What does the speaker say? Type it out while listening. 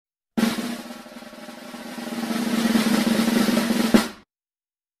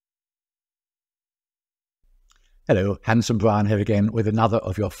Hello, Handsome Brian here again with another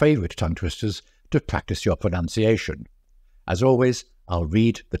of your favourite tongue twisters to practice your pronunciation. As always, I'll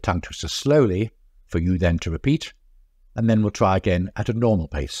read the tongue twister slowly for you then to repeat, and then we'll try again at a normal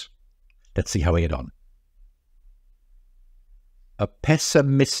pace. Let's see how we get on. A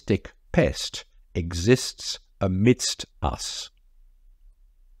pessimistic pest exists amidst us.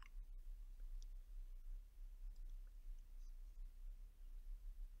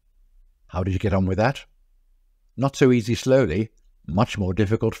 How did you get on with that? Not so easy slowly, much more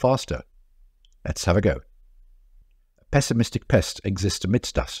difficult faster. Let's have a go. A pessimistic pest exists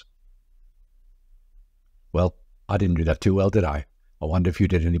amidst us. Well, I didn't do that too well, did I? I wonder if you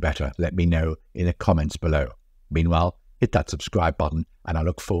did any better. Let me know in the comments below. Meanwhile, hit that subscribe button, and I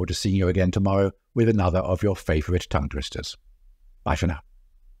look forward to seeing you again tomorrow with another of your favourite tongue twisters. Bye for now.